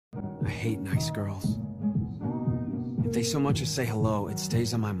I hate nice girls. If they so much as say hello, it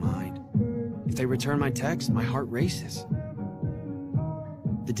stays on my mind. If they return my text, my heart races.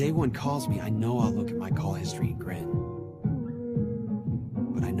 The day one calls me, I know I'll look at my call history and grin.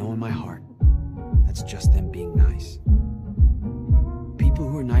 But I know in my heart, that's just them being nice. People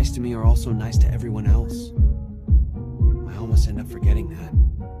who are nice to me are also nice to everyone else. I almost end up forgetting that.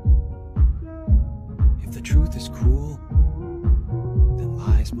 If the truth is cruel, then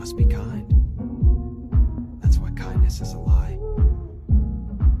lies must be kind. That's why kindness is a lie.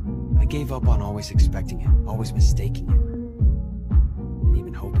 I gave up on always expecting it, always mistaking it, and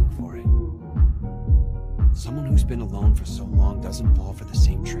even hoping for it. Someone who's been alone for so long doesn't fall for the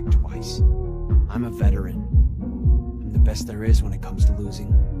same trick twice. I'm a veteran. I'm the best there is when it comes to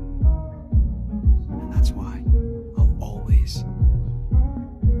losing. And that's why I'll always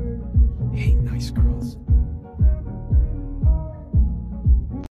hate nice girls.